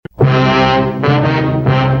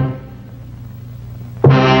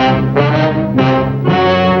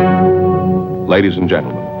Ladies and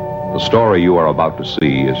gentlemen, the story you are about to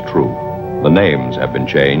see is true. The names have been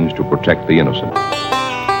changed to protect the innocent.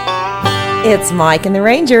 It's Mike and the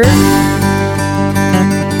Ranger.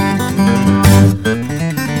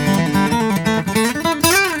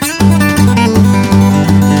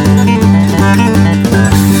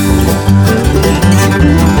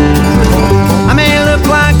 I may look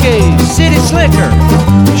like a city slicker,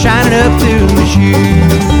 shining up through the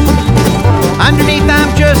shoes. Underneath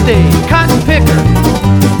I'm just a cotton picker,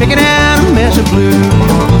 picking out a mess of blues.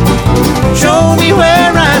 Show me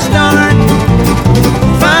where I start,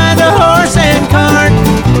 find a horse and cart.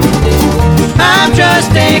 I'm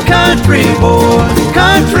just a country boy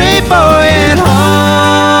at heart.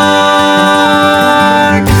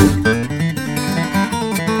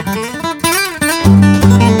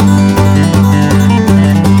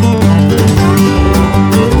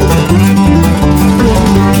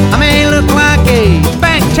 I may look like a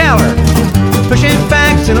bank teller, pushing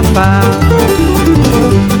facts in a file,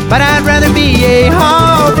 but I'd rather be a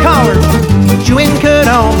hog collar, chewing cut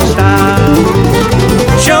on the style.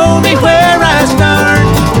 Show me where I start,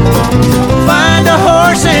 find a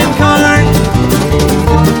horse and cart.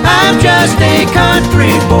 I'm just a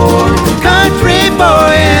country boy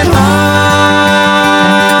at heart.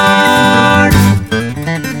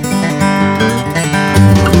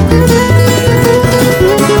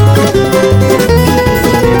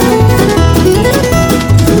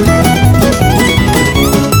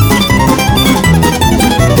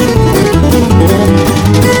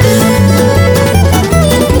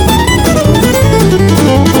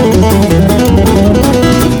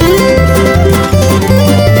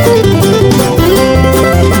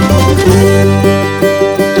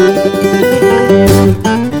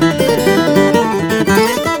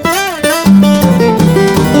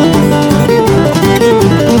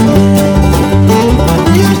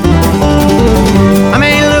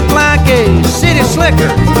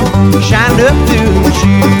 Shined up through the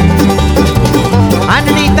shoes.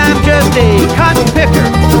 Underneath I'm just a cotton picker,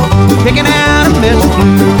 picking out a mess of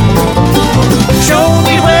blues. Show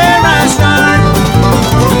me where I start,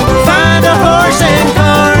 find a horse and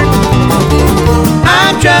cart.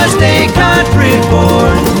 I'm just a country boy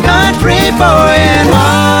at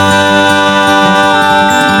heart.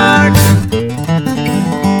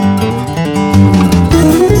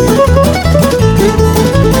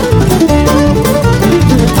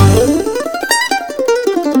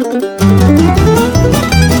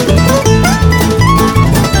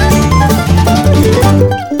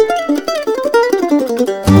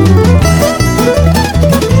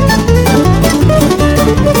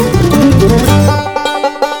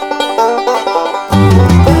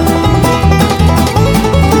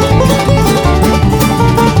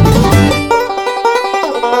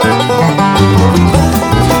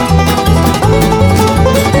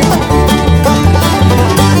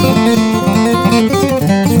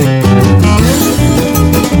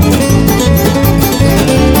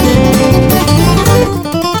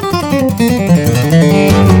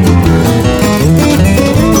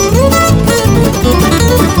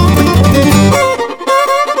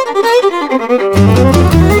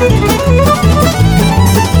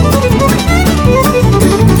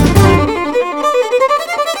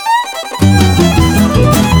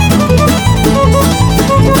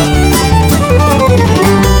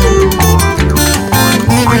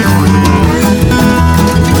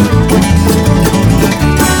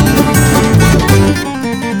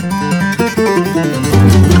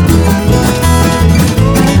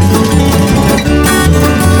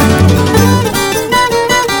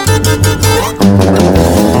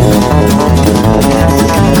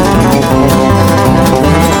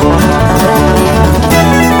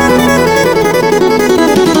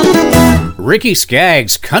 Ricky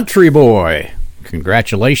Skaggs, Country Boy.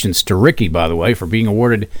 Congratulations to Ricky, by the way, for being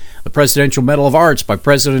awarded the Presidential Medal of Arts by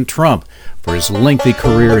President Trump for his lengthy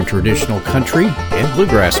career in traditional country and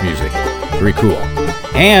bluegrass music. Very cool.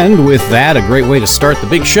 And with that, a great way to start the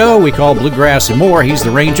big show we call Bluegrass and More. He's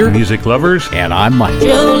the Ranger. Music lovers. And I'm Mike.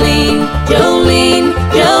 Jolene, Jolene,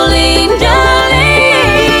 Jolene,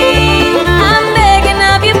 Jolene, I'm begging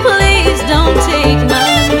of you, please don't take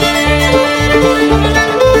my man.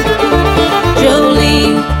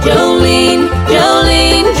 Jolene, Jolene,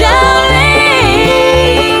 Jolene,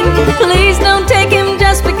 Jolene, please don't take him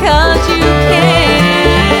just because you can.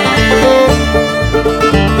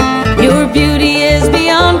 Your beauty is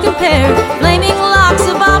beyond compare, flaming locks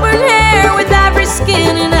of auburn hair with ivory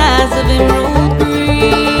skin and eyes of emerald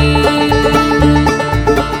green.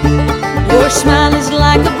 Your smile is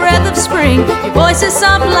like a breath of spring, your voice is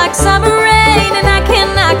soft like summer rain, and I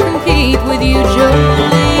cannot compete with you,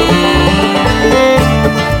 Jolene.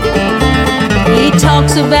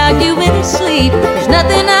 talks about you in his sleep. There's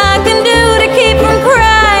nothing I can do to keep from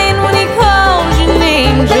crying when he calls your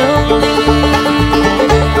name, Jolene.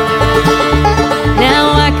 Now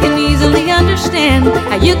I can easily understand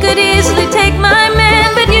how you could easily take my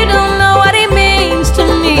man, but you don't know what he means to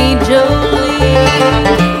me, Jolene.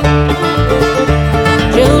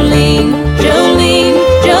 Jolene, Jolene,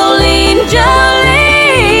 Jolene,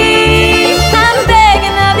 Jolene, I'm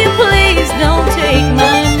begging of you, please don't take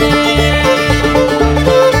my man.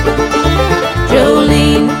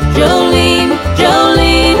 Jolene, Jolene,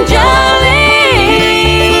 Jolene, Jolene,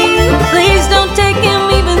 please don't take him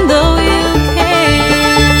even though you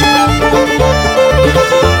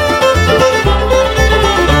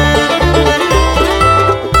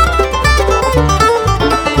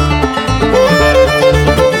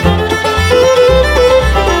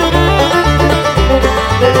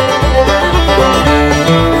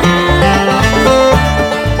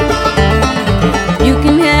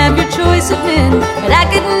of men, but I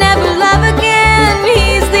could never love again.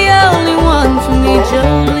 He's the only one for me,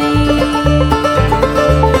 Jolene.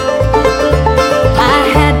 I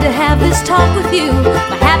had to have this talk with you.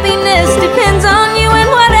 My happiness depends on you and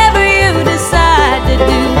whatever you decide to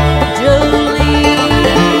do, Jolene.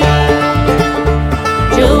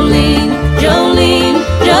 Jolene, Jolene,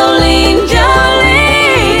 Jolene,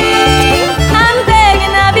 Jolene, I'm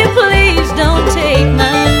begging of you, please don't take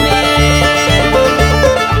my man.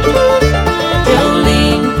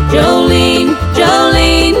 Jolene,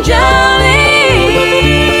 Jolene, Jolene,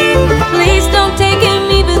 please don't take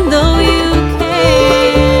him even though you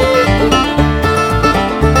can.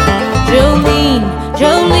 Jolene,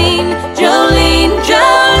 Jolene, Jolene,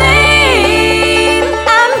 Jolene,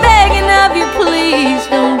 I'm begging of you, please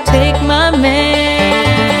don't take my man.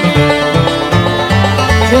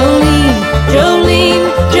 Jolene, Jolene,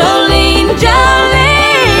 Jolene,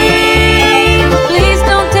 Jolene, please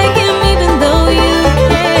don't take him even though you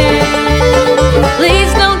can.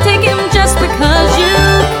 Please don't take him just because you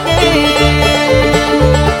can.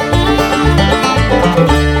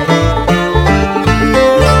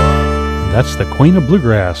 That's the Queen of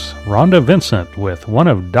Bluegrass, Rhonda Vincent, with one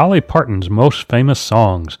of Dolly Parton's most famous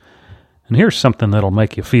songs. And here's something that'll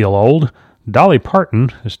make you feel old. Dolly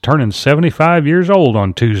Parton is turning 75 years old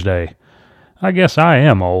on Tuesday. I guess I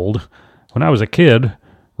am old. When I was a kid,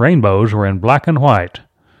 rainbows were in black and white.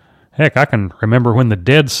 Heck, I can remember when the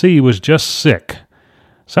Dead Sea was just sick.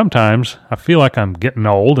 Sometimes I feel like I'm getting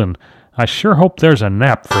old, and I sure hope there's a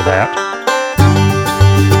nap for that.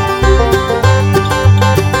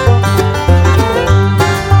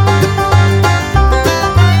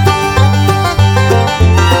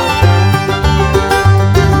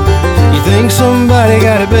 You think somebody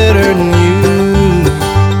got it better than you,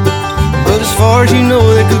 but as far as you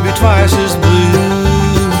know, they could be twice as blue.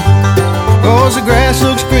 'Cause the grass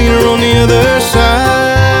looks greener on the other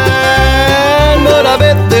side, but I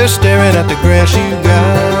bet they're staring at the grass you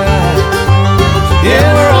got.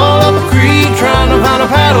 Yeah, we're all up a creek trying to find a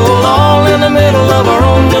paddle, all in the middle of our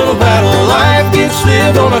own little battle. Life gets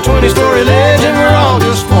lived on a 20-story ledge, and we're all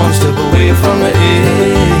just one step away from the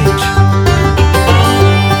edge.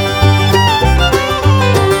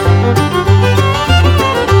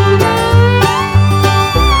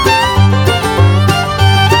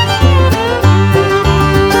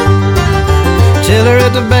 Tell her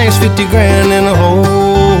at the bank's 50 grand in a hole.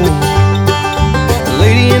 The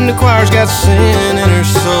lady in the choir's got sin in her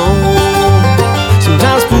soul.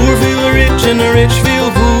 Sometimes poor feel rich and the rich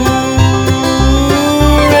feel poor,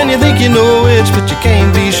 and you think you know which, but you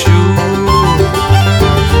can't be sure.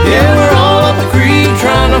 Yeah, we're all up the creek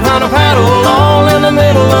trying to find a paddle, all in the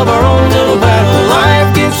middle of our own little battle.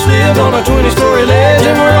 Life gets lived on a 20-story ledge,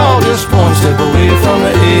 and we're all just one step away from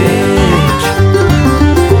the edge.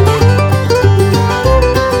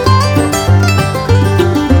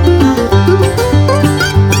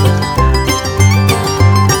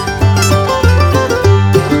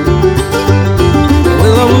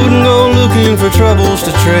 For troubles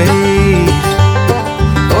to trade,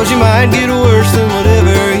 'cause you might get worse than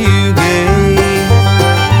whatever you gave.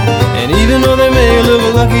 And even though they may look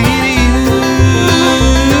lucky to you,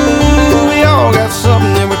 we all got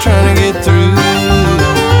something that we're trying to get through.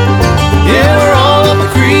 Yeah, we're all up a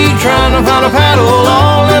creek trying to find a paddle,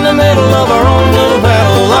 all in the middle of our own little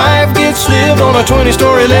battle. Life gets lived on a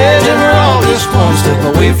 20-story ledge, and we're all just one step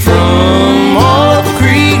away from. All up a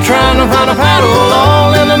creek trying to find a paddle,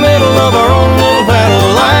 all in the middle of our own little battle.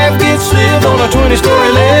 Life gets lived on a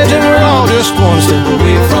 20-story ledge, and we're all just one step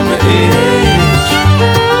away from the edge.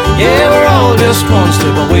 Yeah, we're all just one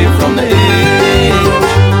step away from the edge.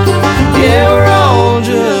 Yeah, we're all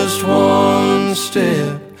just one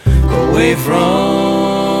step away from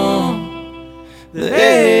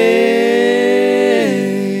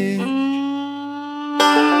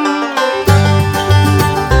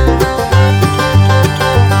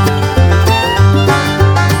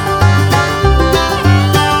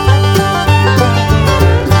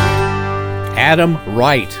Adam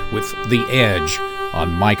Wright with The Edge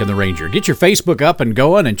on Mike and the Ranger. Get your Facebook up and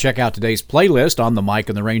going and check out today's playlist on the Mike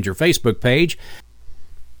and the Ranger Facebook page.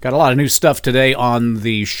 Got a lot of new stuff today on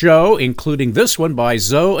the show, including this one by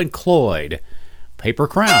Zoe and Cloyd, Paper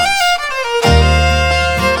Crowns.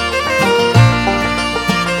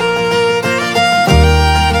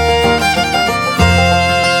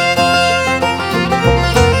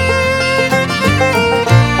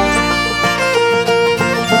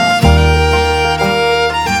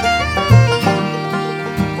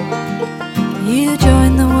 You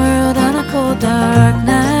joined the world on a cold, dark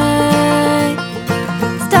night.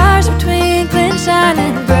 Stars were twinkling,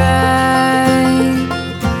 shining bright.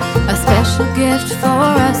 A special gift for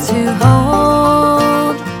us to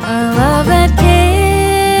hold. A love that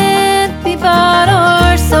can't be bought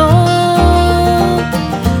or sold.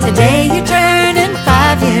 Today you're turning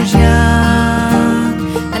 5 years young.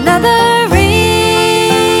 Another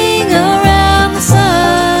ring around the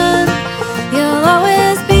sun. You'll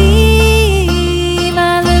always be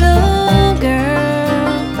my little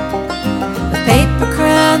girl. With paper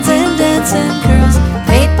crowns and dancing curls.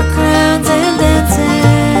 Paper crowns and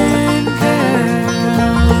dancing curls.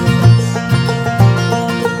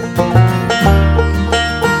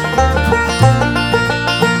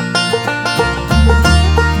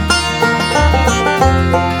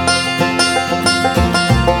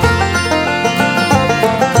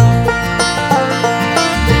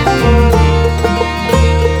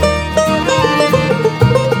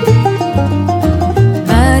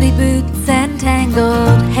 Muddy boots and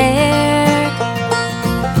tangled hair,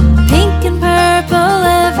 pink and purple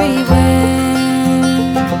everywhere.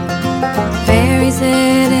 Fairies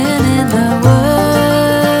hidden in the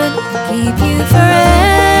wood, keep you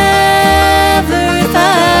forever if I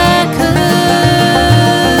could.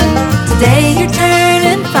 Today you're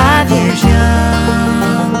turning 5 years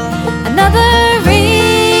young. Another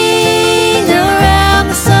ring around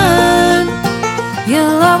the sun.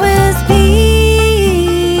 You'll always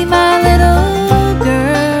be my little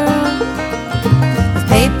girl. With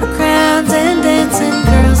paper crowns and dancing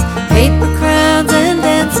curls. Paper crowns and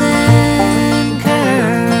dancing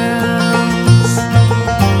curls.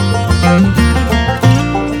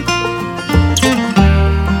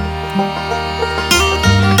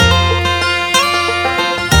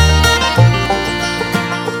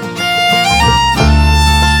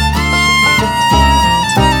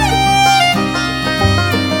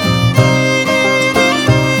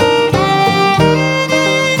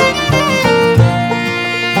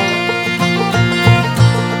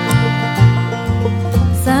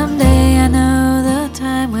 Someday I know the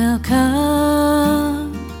time will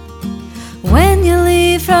come when you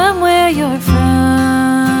leave from where you're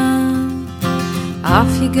from.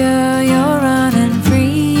 Off you go, you're running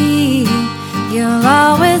free. You'll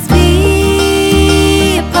always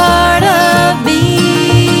be a part of me.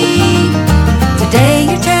 Today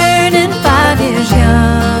you're turning 5 years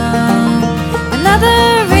young.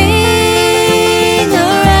 Another ring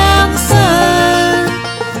around the sun.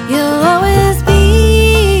 You'll always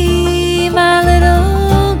be my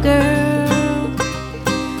little girl.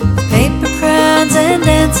 Paper crowns and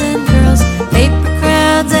dancing curls. Paper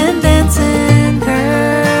crowns and dancing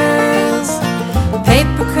curls.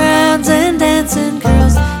 Paper crowns and dancing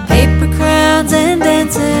curls. Paper crowns and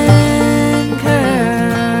dancing curls.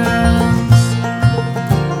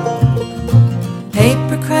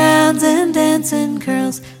 Paper crowns and dancing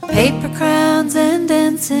curls. Paper crowns and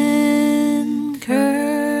dancing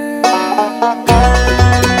curls.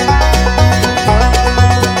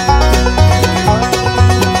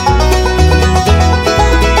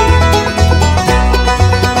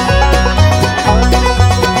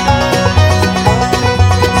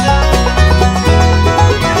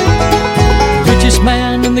 Richest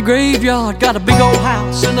man in the graveyard, got a big old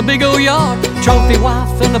house and a big old yard, trophy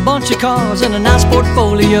wife and a bunch of cars and a nice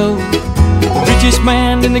portfolio. Richest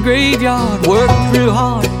man in the graveyard, worked real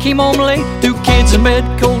hard, came home late, 2 kids in bed,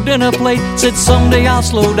 cold dinner plate, said someday I'll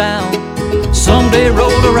slow down. Someday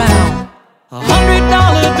rolled around,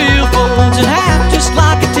 $100 bill folds in half just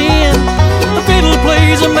like a 10. The fiddle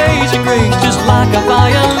plays Amazing Grace just like a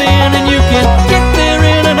violin, and you can get there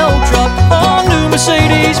in an old truck or new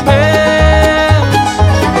Mercedes Benz.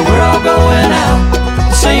 But we're all going out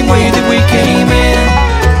the same way that we came in.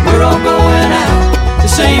 We're all going out the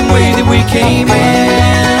same way that we came in.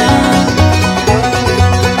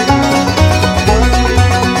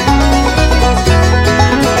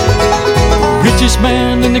 Richest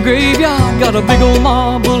man in the graveyard, got a big old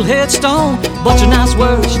marble headstone, bunch of nice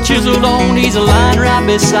words chiseled on. He's a line right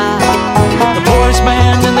beside the poorest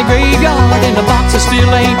man in the graveyard, and the boxes still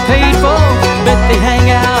ain't paid for. Bet they hang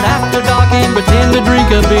out after dark and pretend to drink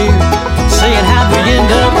a beer, saying how'd we end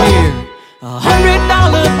up here?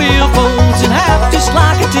 $100 bill folds in half just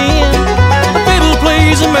like a 10. The fiddle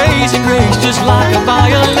plays Amazing Grace just like a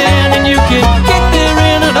violin, and you can get there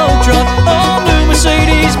in an old truck, all new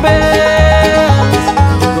Mercedes Benz.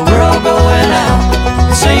 But we're all going out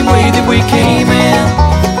the same way that we came in.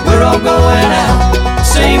 We're all going out the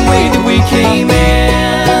same way that we came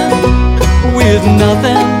in, with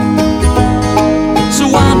nothing. So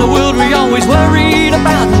why in the world we always worried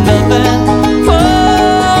about nothing?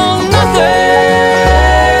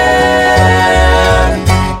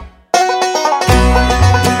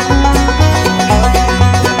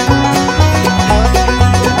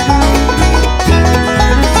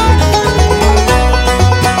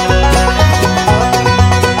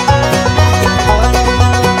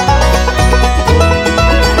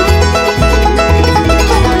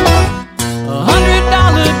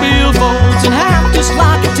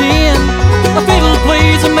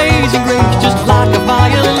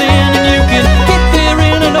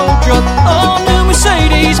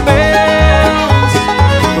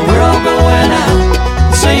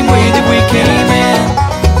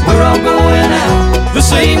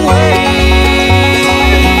 Same way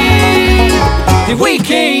that we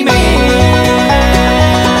came.